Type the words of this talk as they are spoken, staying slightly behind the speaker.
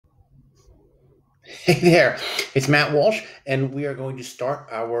Hey there, it's Matt Walsh, and we are going to start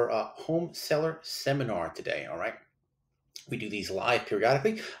our home seller seminar today. All right, we do these live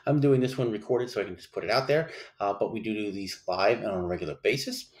periodically. I'm doing this one recorded so I can just put it out there, but we do these live and on a regular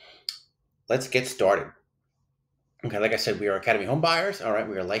basis. Let's get started. Okay, like I said, we are Academy Home Buyers. All right,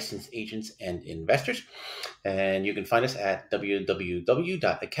 we are licensed agents and investors, and you can find us at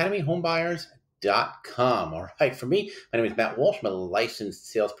www.academyhomebuyers.com. All right, for me, my name is Matt Walsh. I'm a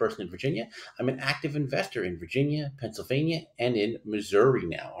licensed salesperson in Virginia. I'm an active investor in Virginia, Pennsylvania, and in Missouri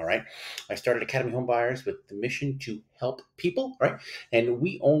now. All right, I started Academy Home Buyers with the mission to help people, right? And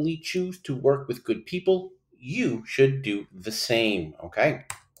we only choose to work with good people. You should do the same, okay?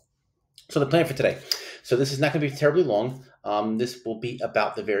 So the plan for today. So this is not going to be terribly long. This will be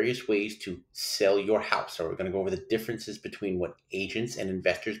about the various ways to sell your house. So we're going to go over the differences between what agents and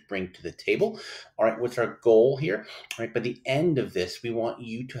investors bring to the table. All right, what's our goal here? All right, by the end of this, we want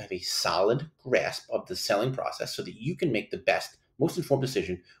you to have a solid grasp of the selling process so that you can make the best, most informed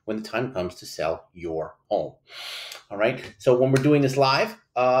decision when the time comes to sell your home. All right. So when we're doing this live,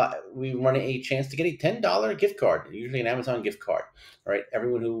 we run a chance to get a $10 gift card, usually an Amazon gift card. All right.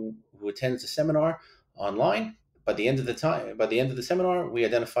 Everyone who attends the seminar online, by the end of the seminar, we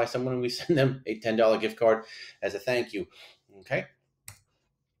identify someone and we send them a $10 gift card as a thank you. Okay.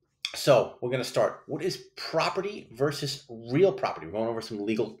 So we're going to start. What is property versus real property? We're going over some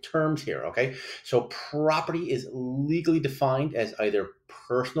legal terms here. Okay. So property is legally defined as either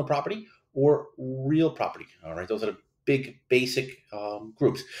personal property or real property. All right. Those are the big basic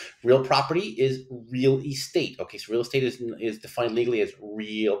groups. Real property is real estate. Okay. So real estate is defined legally as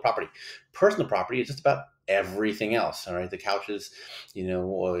real property. Personal property is just about everything else. All right. The couches,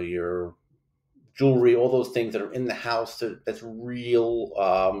 or your jewelry, all those things that are in the house, that's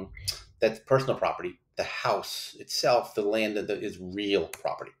real, that's personal property. The house itself, the land that is real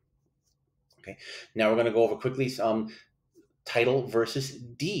property. Okay. Now we're going to go over quickly some title versus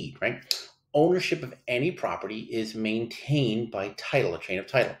deed, right? Ownership of any property is maintained by title, a chain of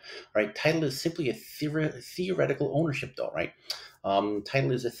title, right? Title is simply a theoretical ownership though, right?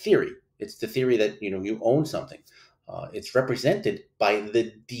 Title is a theory. It's the theory that, you own something. It's represented by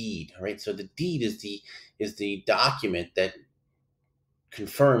the deed, right? So the deed is the document that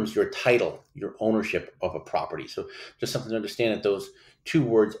confirms your title, your ownership of a property. So just something to understand that those two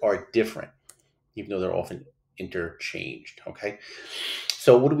words are different, even though they're often interchanged. Okay.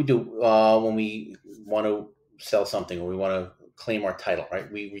 So what do we do when we want to sell something or we want to claim our title, right?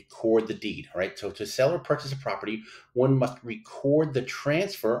 We record the deed, right? So to sell or purchase a property, one must record the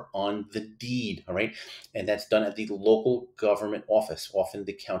transfer on the deed, all right? And that's done at the local government office, often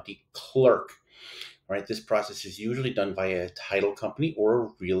the county clerk, all right? This process is usually done by a title company or a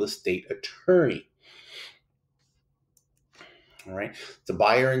real estate attorney. All right. The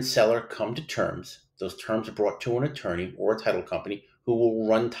buyer and seller come to terms. Those terms are brought to an attorney or a title company who will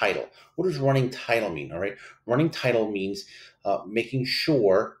run title. What does running title mean? All right. Running title means making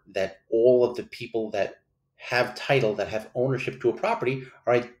sure that all of the people that have title, that have ownership to a property,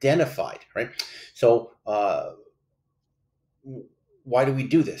 are identified. Right. So why do we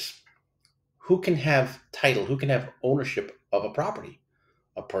do this? Who can have title? Who can have ownership of a property?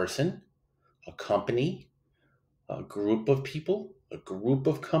 A person, a company, a group of people, a group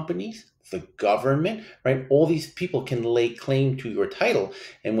of companies, the government, right? All these people can lay claim to your title.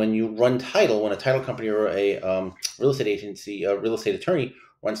 And when you run title, when a title company or a real estate agency, a real estate attorney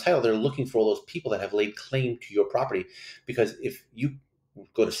runs title, they're looking for all those people that have laid claim to your property. Because if you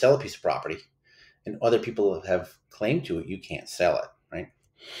go to sell a piece of property and other people have claim to it, you can't sell it, right?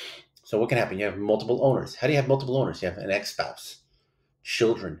 So what can happen? You have multiple owners. How do you have multiple owners? You have an ex-spouse,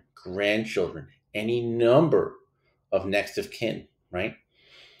 children, grandchildren, any number of next of kin, right?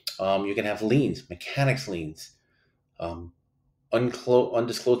 You can have liens, mechanics liens,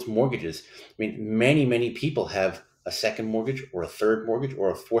 undisclosed mortgages. I mean, many people have a second mortgage or a third mortgage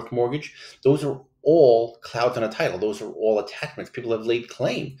or a fourth mortgage. Those are all clouds on a title. Those are all attachments. People have laid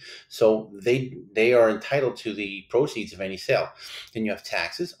claim. So they are entitled to the proceeds of any sale. Then you have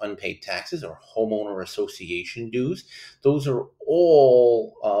taxes, unpaid taxes, or homeowner association dues. Those are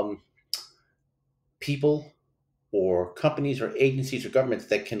all people or companies or agencies or governments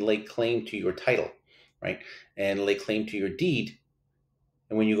that can lay claim to your title, right? And lay claim to your deed.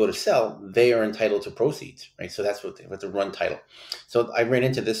 And when you go to sell, they are entitled to proceeds, right? So that's what the run title. So I ran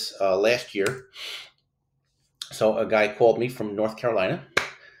into this last year. So a guy called me from North Carolina.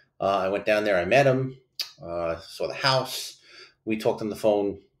 I went down there. I met him, saw the house. We talked on the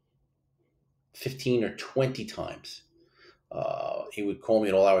phone 15 or 20 times. He would call me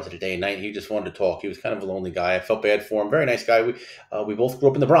at all hours of the day and night. He just wanted to talk. He was kind of a lonely guy. I felt bad for him. Very nice guy. We both grew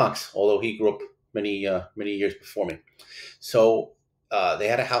up in the Bronx, although he grew up many years before me. So they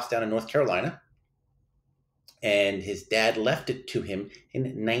had a house down in North Carolina, and his dad left it to him in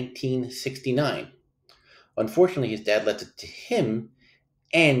 1969. Unfortunately, his dad left it to him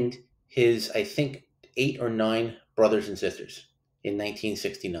and his, I think, 8 or 9 brothers and sisters in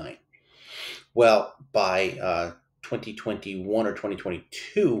 1969. Well, by 2021 or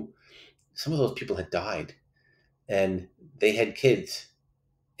 2022, some of those people had died, and they had kids,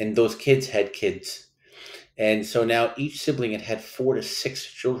 and those kids had kids. And so now each sibling had 4 to 6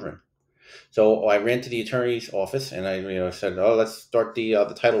 children. So I ran to the attorney's office and I said, "Oh, let's start the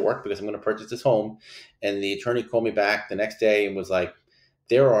title work because I'm going to purchase this home." And the attorney called me back the next day and was like,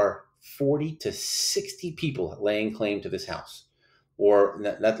 "There are 40 to 60 people laying claim to this house, or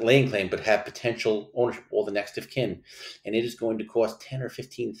not laying claim, but have potential ownership, all the next of kin, and it is going to cost $10,000 or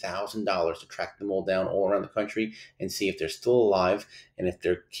 $15,000 to track them all down all around the country and see if they're still alive and if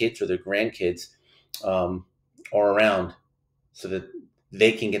their kids or their grandkids are around, so that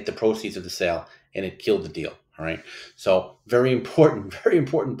they can get the proceeds of the sale." And it killed the deal. All right. So very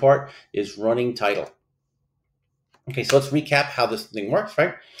important part is running title. Okay, so let's recap how this thing works,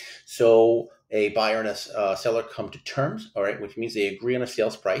 right? So a buyer and a seller come to terms, all right, which means they agree on a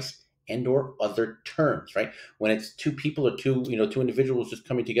sales price and or other terms, right? When it's two people or two individuals just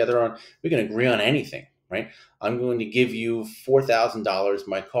coming together on, we can agree on anything, right? I'm going to give you $4,000,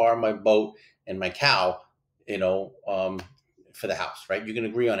 my car, my boat, and my cow, for the house, right? You can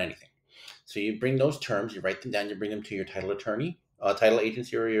agree on anything. So you bring those terms, you write them down, you bring them to your title attorney, title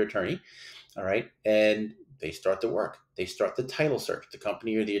agency, or your attorney, all right? And they start the work. They start the title search. The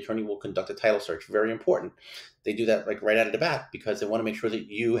company or the attorney will conduct a title search. Very important. They do that like right out of the bat because they want to make sure that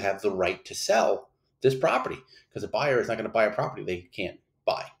you have the right to sell this property, because a buyer is not going to buy a property they can't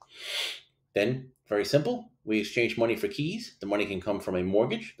buy. Then, very simple, we exchange money for keys. The money can come from a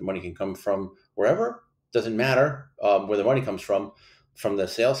mortgage. The money can come from wherever. Doesn't matter where the money comes from the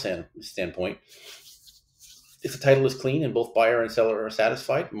sales standpoint. If the title is clean and both buyer and seller are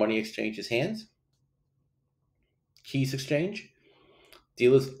satisfied, money exchanges hands, keys exchange,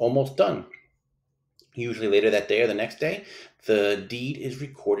 deal is almost done. Usually later that day or the next day, the deed is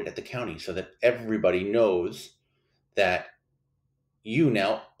recorded at the county so that everybody knows that you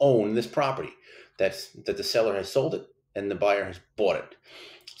now own this property, that the seller has sold it and the buyer has bought it.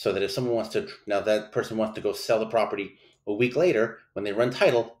 So that if someone that person wants to go sell the property a week later, when they run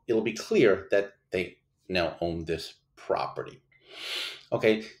title, it'll be clear that they now own this property.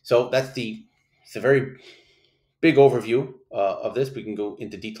 Okay, so that's the very big overview of this. We can go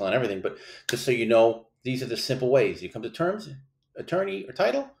into detail on everything, but just so you know, these are the simple ways. You come to terms, attorney or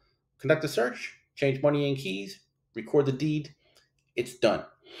title, conduct a search, change money and keys, record the deed. It's done.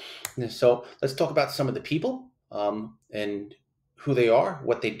 So let's talk about some of the people and who they are,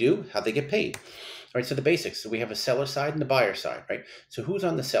 what they do, how they get paid. All right, so the basics. So we have a seller side and a buyer side, right? So who's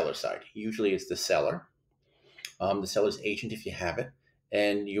on the seller side? Usually it's the seller, the seller's agent if you have it,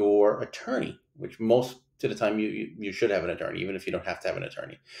 and your attorney, which most of the time you should have an attorney. Even if you don't have to have an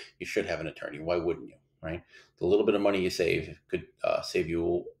attorney, you should have an attorney. Why wouldn't you, right? The little bit of money you save could save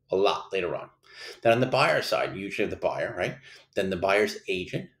you a lot later on. Then on the buyer side, you usually have the buyer, right? Then the buyer's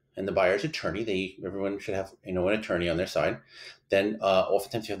agent and the buyer's attorney. Everyone should have an attorney on their side. Then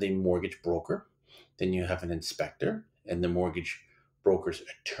oftentimes you have the mortgage broker. Then you have an inspector and the mortgage broker's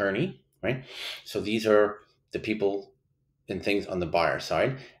attorney, right? So these are the people and things on the buyer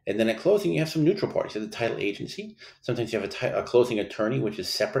side. And then at closing, you have some neutral parties. You have the title agency. Sometimes you have a closing attorney, which is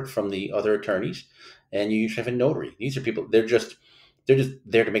separate from the other attorneys. And you usually have a notary. These are people, they're just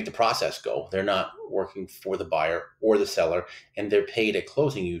there to make the process go. They're not working for the buyer or the seller, and they're paid at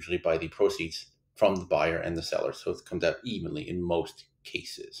closing usually by the proceeds from the buyer and the seller. So it comes out evenly in most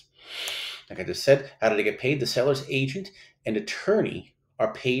cases. Like I just said, how do they get paid? The seller's agent and attorney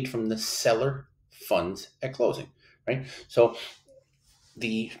are paid from the seller funds at closing, right? So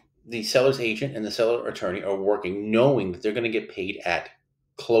the seller's agent and the seller attorney are working knowing that they're going to get paid at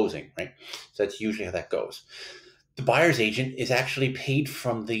closing, right? So that's usually how that goes. The buyer's agent is actually paid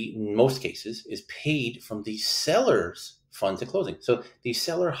from in most cases, is paid from the seller's funds at closing. So the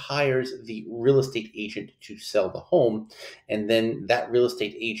seller hires the real estate agent to sell the home, and then that real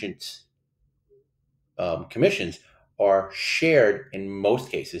estate agent's commissions are shared in most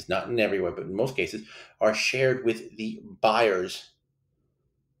cases, not in every way, but in most cases, are shared with the buyer's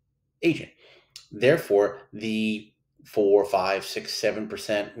agent. Therefore, the 4, 5, 6,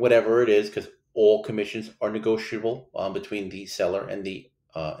 7%, whatever it is, because all commissions are negotiable between the seller and the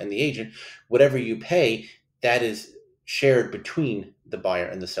agent. Whatever you pay, that is shared between the buyer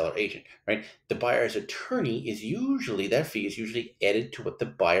and the seller agent, right? The buyer's attorney is usually, that fee is usually added to what the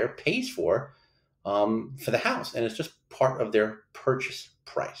buyer pays for for the house, and it's just part of their purchase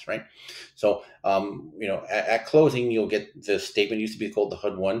price, right? So, at closing, you'll get the statement, used to be called the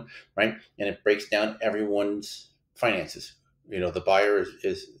HUD one, right? And it breaks down everyone's finances. The buyer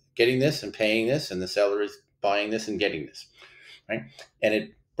is getting this and paying this, and the seller is buying this and getting this, right? And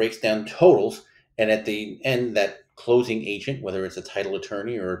it breaks down totals. And at the end, that closing agent, whether it's a title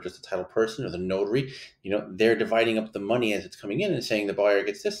attorney or just a title person or the notary, they're dividing up the money as it's coming in and saying the buyer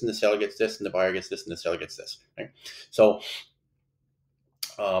gets this and the seller gets this and the buyer gets this and the seller gets this, right? So,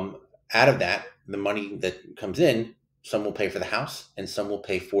 out of that, the money that comes in, some will pay for the house and some will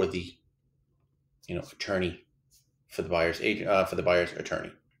pay for the, attorney, for the buyer's agent, for the buyer's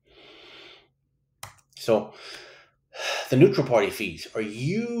attorney. So the neutral party fees are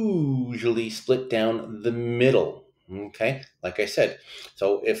usually split down the middle. Okay, like I said,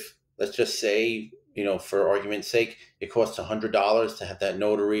 so if, let's just say, for argument's sake, it costs $100 to have that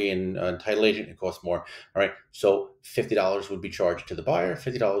notary and title agent. It costs more. All right, so $50 would be charged to the buyer.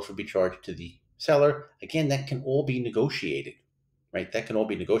 $50 would be charged to the seller. Again, that can all be negotiated. Right, that can all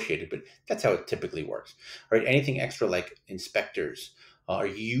be negotiated, but that's how it typically works. All right, anything extra like inspectors are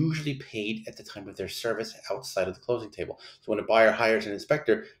usually paid at the time of their service outside of the closing table. So when a buyer hires an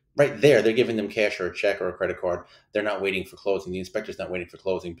inspector, right there, they're giving them cash or a check or a credit card. They're not waiting for closing. The inspector's not waiting for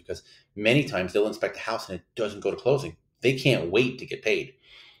closing because many times they'll inspect a house and it doesn't go to closing. They can't wait to get paid,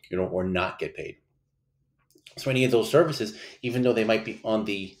 or not get paid. So any of those services, even though they might be on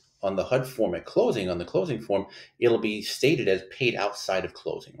the HUD form at closing, on the closing form, it'll be stated as paid outside of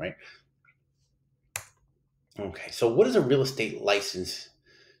closing, right? Okay, so what does a real estate license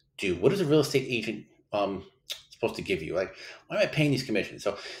do? What is a real estate agent supposed to give you? Like, why am I paying these commissions?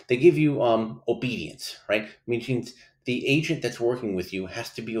 So they give you obedience, right? Means the agent that's working with you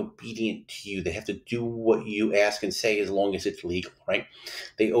has to be obedient to you. They have to do what you ask and say as long as it's legal, right?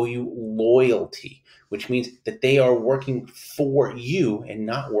 They owe you loyalty, which means that they are working for you and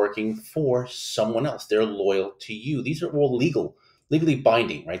not working for someone else. They're loyal to you. These are all legally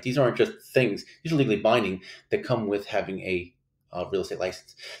binding, right? These aren't just things. These are legally binding that come with having a real estate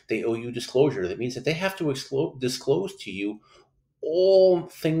license. They owe you disclosure. That means that they have to disclose to you all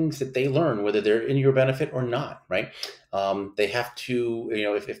things that they learn, whether they're in your benefit or not, right? They have to,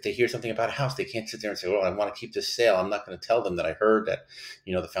 if they hear something about a house, they can't sit there and say, well, I want to keep this sale. I'm not going to tell them that I heard that,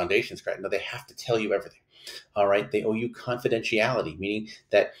 the foundation's correct. No, they have to tell you everything. All right. They owe you confidentiality, meaning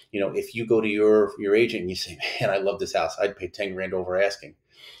that, if you go to your agent and you say, man, I love this house, I'd pay 10 grand over asking,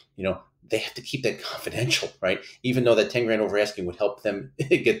 they have to keep that confidential, right? Even though that 10 grand over asking would help them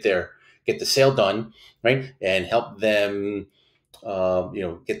get the sale done, right? And help them,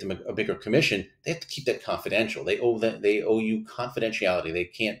 get them a bigger commission. They have to keep that confidential. They owe you confidentiality. They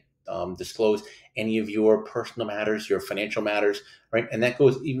can't disclose any of your personal matters, your financial matters, right? And that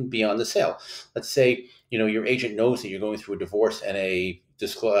goes even beyond the sale. Let's say, your agent knows that you're going through a divorce and a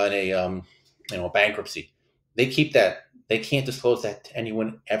bankruptcy. They keep that. They can't disclose that to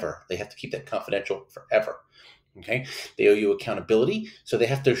anyone ever. They have to keep that confidential forever. Okay. They owe you accountability. So they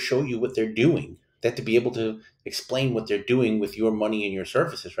have to show you what they're doing. They have to be able to explain what they're doing with your money and your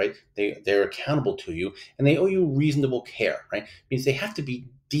services, right? They're accountable to you, and they owe you reasonable care, right? It means they have to be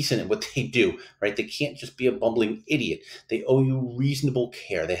decent at what they do, right? They can't just be a bumbling idiot. They owe you reasonable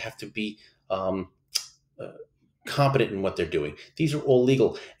care. They have to be competent in what they're doing. These are all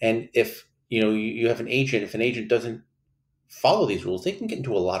legal. And if you have an agent, if an agent doesn't follow these rules, they can get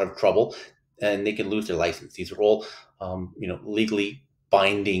into a lot of trouble and they can lose their license. These are all, legally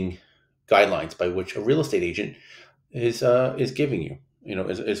binding guidelines by which a real estate agent is giving you,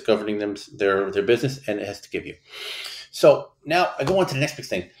 is governing their business, and it has to give you. So now I go on to the next big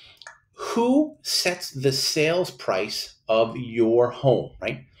thing. Who sets the sales price of your home,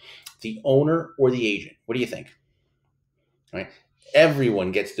 right? The owner or the agent? What do you think? Right?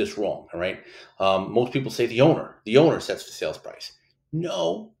 Everyone gets this wrong. All right. Most people say the owner. The owner sets the sales price.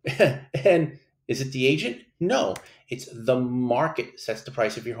 No. And is it the agent? No. It's the market sets the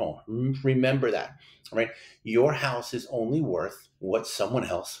price of your home. Remember that. All right. Your house is only worth what someone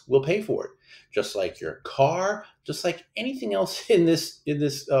else will pay for it. Just like your car, just like anything else in this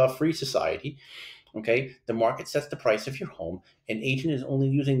free society. Okay, the market sets the price of your home. An agent is only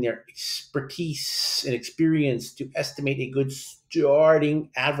using their expertise and experience to estimate a good starting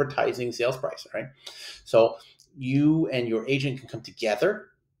advertising sales price. Right, so you and your agent can come together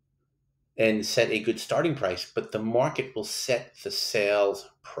and set a good starting price, but the market will set the sales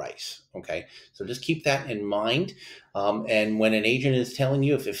price. Okay, so just keep that in mind. And when an agent is telling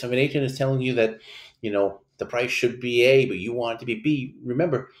you, if some agent is telling you that the price should be A, but you want it to be B,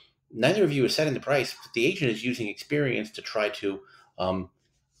 remember, neither of you is setting the price, but the agent is using experience to try to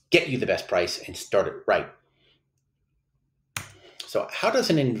get you the best price and start it right. So how does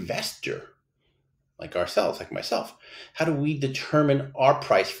an investor like ourselves, like myself, how do we determine our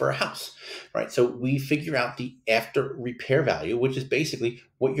price for a house, right? So we figure out the after repair value, which is basically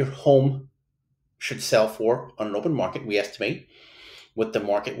what your home should sell for on an open market. We estimate what the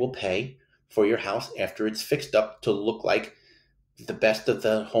market will pay for your house after it's fixed up to look like the best of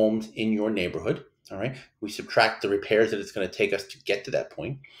the homes in your neighborhood. All right. We subtract the repairs that it's going to take us to get to that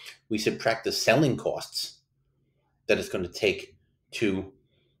point. We subtract the selling costs that it's going to take to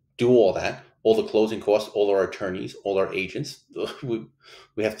do all that, all the closing costs, all our attorneys, all our agents.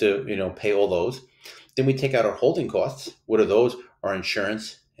 We have to, pay all those. Then we take out our holding costs. What are those? Our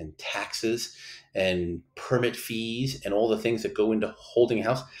insurance and taxes and permit fees and all the things that go into holding a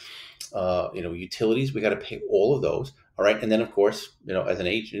house. Utilities. We got to pay all of those. All right. And then, of course, as an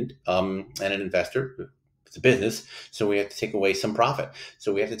agent and an investor, it's a business. So we have to take away some profit.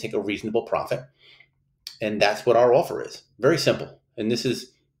 So we have to take a reasonable profit. And that's what our offer is. Very simple. And this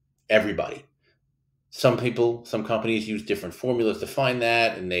is everybody. Some companies use different formulas to find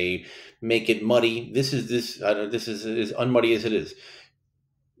that, and they make it muddy. This is as unmuddy as it is.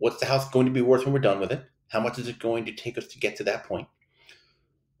 What's the house going to be worth when we're done with it? How much is it going to take us to get to that point?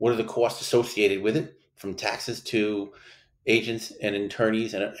 What are the costs associated with it, from taxes to agents and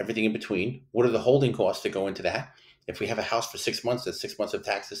attorneys and everything in between? What are the holding costs that go into that? If we have a house for 6 months, that's 6 months of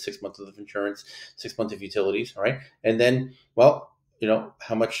taxes, 6 months of insurance, 6 months of utilities, all right? And then,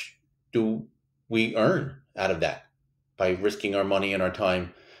 how much do we earn out of that by risking our money and our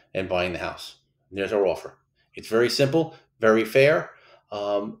time and buying the house? And there's our offer. It's very simple, very fair,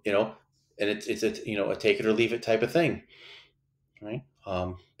 and it's a take it or leave it type of thing, right?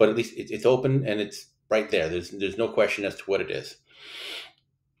 But at least it's open and it's right there. There's no question as to what it is.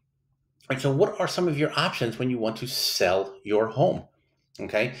 All right, so what are some of your options when you want to sell your home?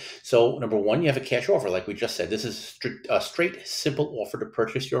 Okay, so number one, you have a cash offer, like we just said. This is a straight, simple offer to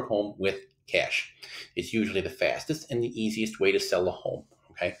purchase your home with cash. It's usually the fastest and the easiest way to sell a home.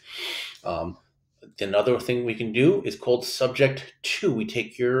 Okay, another thing we can do is called subject to. We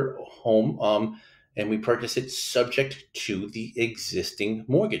take your home and we purchase it subject to the existing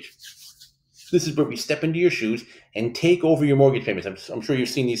mortgage. This is where we step into your shoes and take over your mortgage payments. I'm sure you've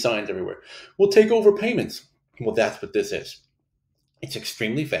seen these signs everywhere. We'll take over payments. Well, that's what this is. It's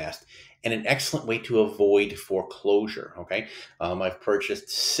extremely fast and an excellent way to avoid foreclosure. Okay, I've purchased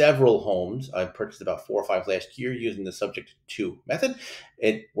several homes. I've purchased about 4 or 5 last year using the subject to method.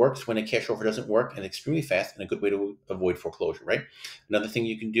 It works when a cash offer doesn't work, and extremely fast and a good way to avoid foreclosure. Right. Another thing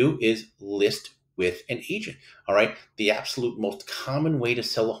you can do is list with an agent. All right. The absolute most common way to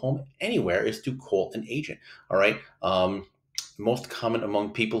sell a home anywhere is to call an agent. All right. Most common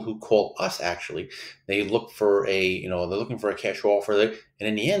among people who call us, actually, they look for they're looking for a cash offer, and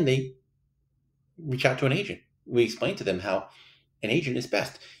in the end, they reach out to an agent. We explain to them how an agent is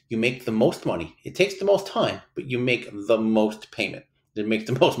best. You make the most money. It takes the most time, but you make the most payment. It makes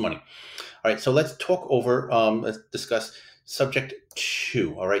the most money. All right. So let's let's discuss subject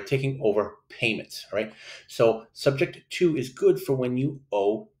to. All right. Taking over payments. All right. So subject to is good for when you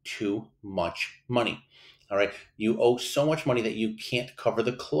owe too much money. All right, you owe so much money that you can't cover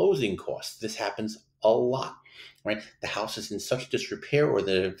the closing costs. This happens a lot, right? The house is in such disrepair, or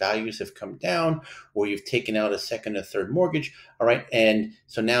the values have come down, or you've taken out a second or third mortgage. All right, and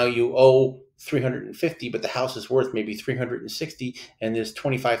so now you owe $350, but the house is worth maybe $360, and there's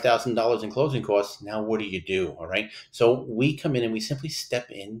 $25,000 in closing costs. Now, what do? All right, so we come in and we simply step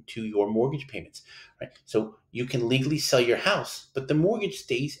into your mortgage payments. Right, so you can legally sell your house, but the mortgage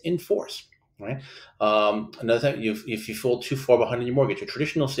stays in force. Right. Another thing, if you fall too far behind on your mortgage, a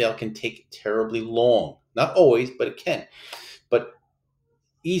traditional sale can take terribly long. Not always, but it can. But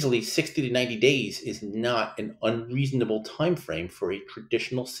easily 60 to 90 days is not an unreasonable time frame for a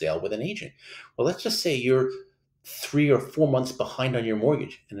traditional sale with an agent. Well, let's just say you're 3 or 4 months behind on your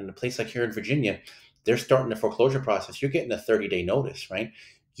mortgage, and in a place like here in Virginia, they're starting the foreclosure process. You're getting a 30-day notice, right?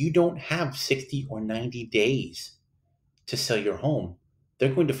 You don't have 60 or 90 days to sell your home. They're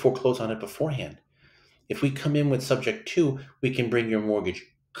going to foreclose on it beforehand. If we come in with subject to, we can bring your mortgage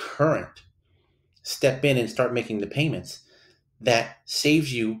current, step in and start making the payments. That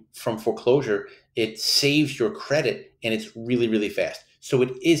saves you from foreclosure. It saves your credit, and it's really, really fast. So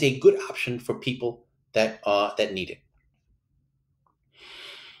it is a good option for people that need it.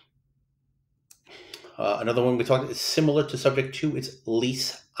 Another one we talked is similar to subject to. It's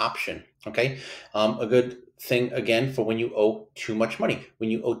lease option. Okay, a good thing again for when you owe too much money. When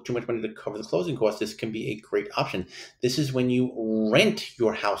you owe too much money to cover the closing costs, this can be a great option. This is when you rent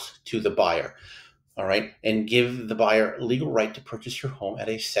your house to the buyer all right, and give the buyer legal right to purchase your home at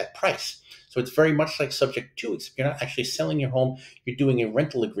a set price. So it's very much like subject to, except you're not actually selling your home, you're doing a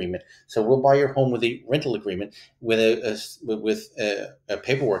rental agreement. So we'll buy your home with a rental agreement with a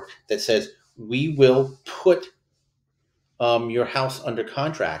paperwork that says we will put your house under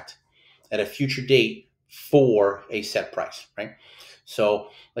contract at a future date for a set price, right? So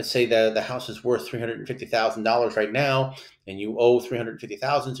let's say the house is worth $350,000 right now, and you owe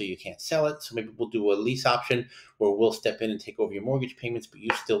 $350,000, so you can't sell it. So maybe we'll do a lease option where we'll step in and take over your mortgage payments, but you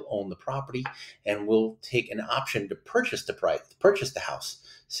still own the property, and we'll take an option to purchase the house,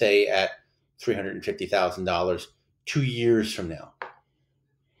 say at $350,000 2 years from now.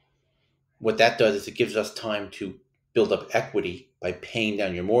 What that does is it gives us time to build up equity by paying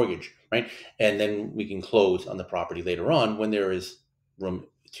down your mortgage, right? And then we can close on the property later on when there is room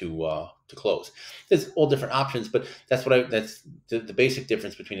to close. There's all different options, but that's the basic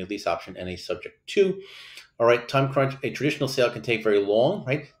difference between a lease option and a subject to. All right, time crunch. A traditional sale can take very long,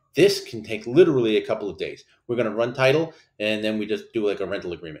 right? This can take literally a couple of days. We're going to run title, and then we just do like a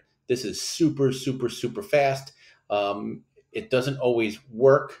rental agreement. This is super, super, super fast. It doesn't always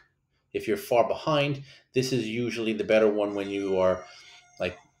work if you're far behind. This is usually the better one when you are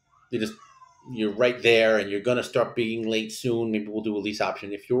like, you're right there and you're going to start being late soon. Maybe we'll do a lease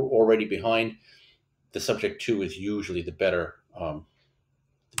option. If you're already behind, the subject to is usually the better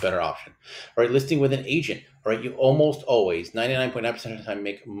option. All right, listing with an agent. All right, you almost always, 99.9% of the time,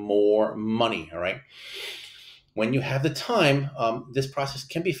 make more money. All right. When you have the time, this process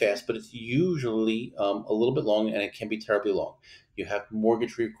can be fast, but it's usually a little bit long, and it can be terribly long. You have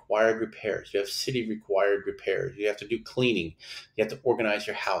mortgage required repairs. You have city required repairs. You have to do cleaning. You have to organize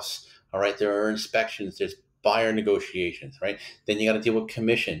your house. All right. There are inspections. There's buyer negotiations, right? Then you got to deal with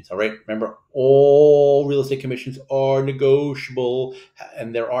commissions. All right. Remember, all real estate commissions are negotiable,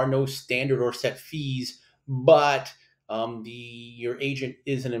 and there are no standard or set fees. But your agent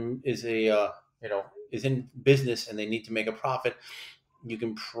is in business and they need to make a profit. You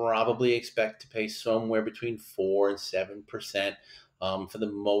can probably expect to pay somewhere between 4 and 7% for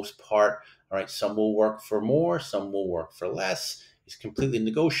the most part. All right, some will work for more, some will work for less. It's completely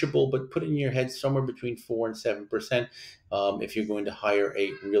negotiable, but put in your head somewhere between 4 and 7% if you're going to hire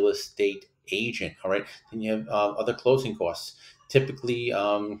a real estate agent. All right, then you have other closing costs. Typically,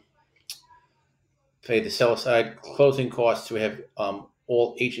 pay the seller side closing costs. We have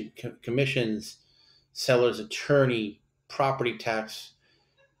all agent commissions, seller's attorney, property tax,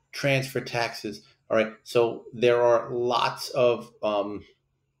 transfer taxes. All right, so there are lots of costs.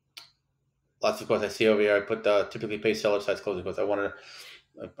 I see over here. I put typically pay seller side closing costs. I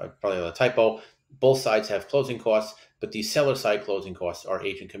probably have a typo. Both sides have closing costs, but the seller side closing costs are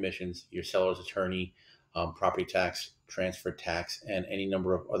agent commissions, your seller's attorney, property tax, transfer tax, and any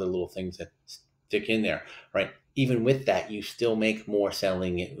number of other little things that stick in there, right? Even with that, you still make more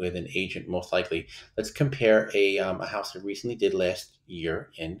selling it with an agent, most likely. Let's compare a house I recently did last year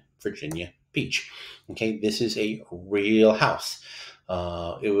in Virginia Beach. Okay, this is a real house.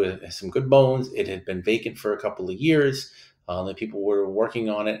 It has some good bones. It had been vacant for a couple of years. The people were working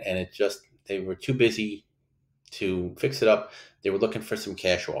on it, and they were too busy to fix it up. They were looking for some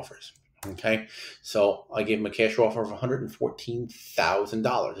cash offers. Okay, so I gave them a cash offer of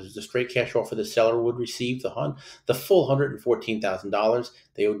 $114,000. It was a straight cash offer. The seller would receive the full $114,000.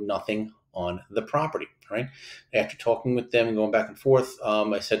 They owed nothing on the property. Right. After talking with them and going back and forth,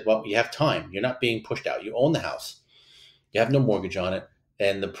 I said, "Well, you have time. You're not being pushed out. You own the house. You have no mortgage on it,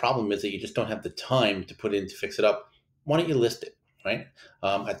 and the problem is that you just don't have the time to put in to fix it up. Why don't you list it?" Right.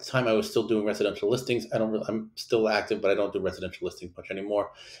 At the time, I was still doing residential listings. I'm still active, but I don't do residential listings much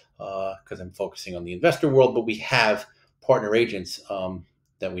anymore because I'm focusing on the investor world. But we have partner agents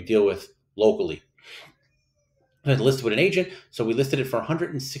that we deal with locally. I had listed with an agent, so we listed it for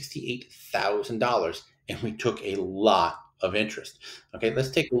 $168,000, and we took a lot of interest. Okay,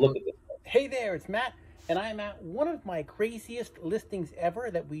 let's take a look at this. Hey there, it's Matt. And I'm at one of my craziest listings ever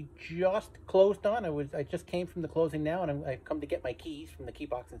that we just closed on. I just came from the closing now, and I've come to get my keys from the key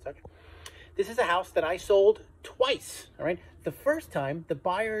box and such. This is a house that I sold twice. All right. The first time, the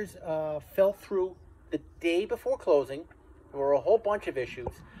buyers fell through the day before closing. There were a whole bunch of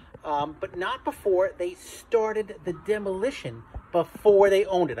issues, but not before they started the demolition before they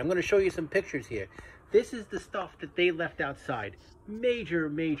owned it. I'm going to show you some pictures here. This is the stuff that they left outside. Major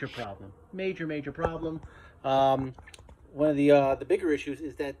problem. Major problem. One of the bigger issues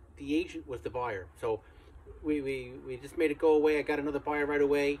is that the agent was the buyer. So we just made it go away. I got another buyer right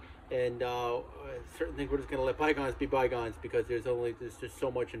away, and certain things we're just going to let bygones be bygones because there's just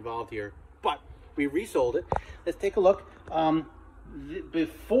so much involved here. But we resold it. Let's take a look.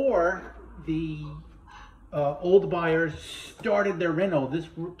 Before the old buyers started their reno, this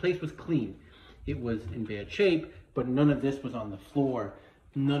place was clean. It was in bad shape, but none of this was on the floor.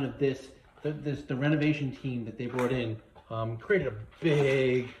 None of this. The renovation team that they brought in created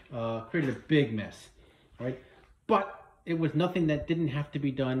a big mess, right? But it was nothing that didn't have to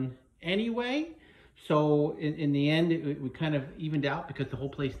be done anyway. So in the end, we kind of evened out because the whole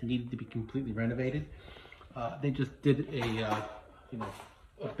place needed to be completely renovated. They just did a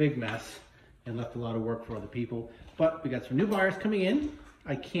big mess and left a lot of work for other people. But we got some new buyers coming in.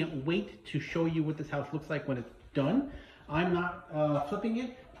 I can't wait to show you what this house looks like when it's done. I'm not flipping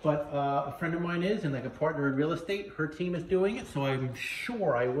it, but a friend of mine is, and like a partner in real estate, her team is doing it. So I'm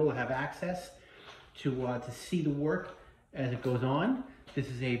sure I will have access to see the work as it goes on. This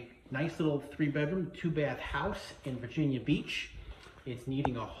is a nice little 3-bedroom, 2-bath house in Virginia Beach. It's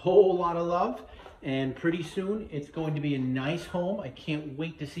needing a whole lot of love, and pretty soon it's going to be a nice home. I can't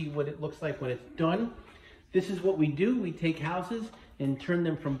wait to see what it looks like when it's done. This is what we do. We take houses and turn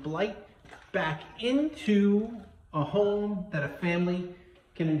them from blight back into a home that a family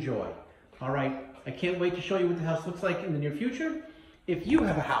can enjoy. All right, I can't wait to show you what the house looks like in the near future. If you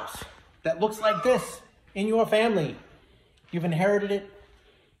have a house that looks like this in your family, you've inherited it,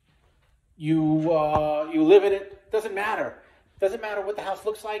 you live in it, doesn't matter. Doesn't matter what the house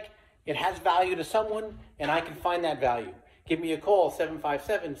looks like. It has value to someone, and I can find that value. Give me a call,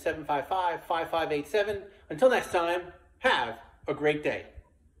 757-755-5587. Until next time, have a great day.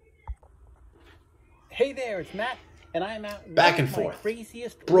 Hey there, it's Matt, and I'm out back and forth,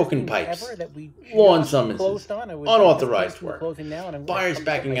 broken pipes, that we lawn summonses, unauthorized work, buyers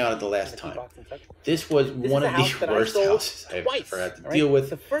backing out at the last time. This was one of the worst houses I've ever had to deal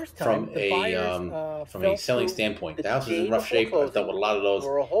with from a selling standpoint. The house was in rough shape. I've dealt with a lot of those.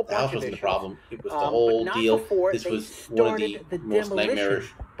 The house wasn't the problem. It was the whole deal. This was one of the most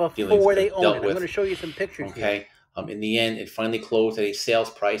nightmarish dealings I've dealt with. I'm going to show you some pictures. Okay. In the end, it finally closed at a sales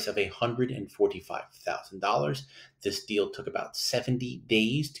price of $145,000. This deal took about 70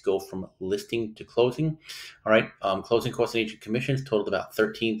 days to go from listing to closing. All right, closing costs and agent commissions totaled about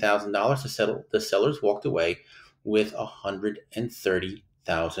 $13,000. The sellers walked away with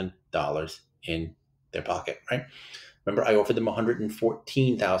 $130,000 in their pocket. Right? Remember, I offered them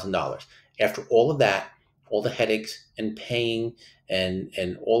 $114,000. After all of that, all the headaches and paying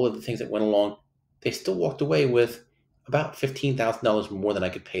and all of the things that went along, they still walked away with about $15,000 more than I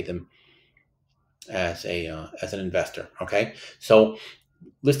could pay them as an investor. Okay, so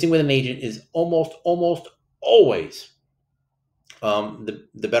listing with an agent is almost always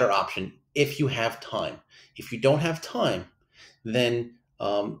the better option if you have time. If you don't have time, then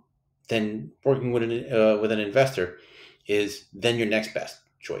working with an investor is then your next best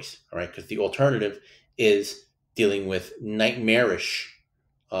choice. All right, because the alternative is dealing with nightmarish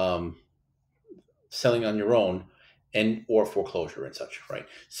selling on your own and or foreclosure and such, right?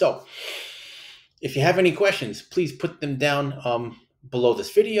 So if you have any questions, please put them down below this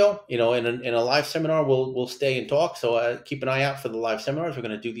video. In a live seminar, we'll stay and talk. So keep an eye out for the live seminars. We're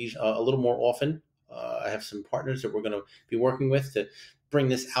going to do these a little more often. I have some partners that we're going to be working with to bring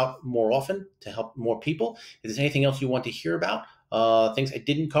this out more often to help more people. If there's anything else you want to hear about, things I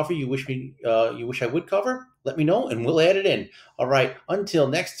didn't cover, you wish I would cover, let me know and we'll add it in. All right, until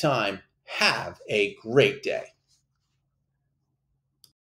next time, have a great day.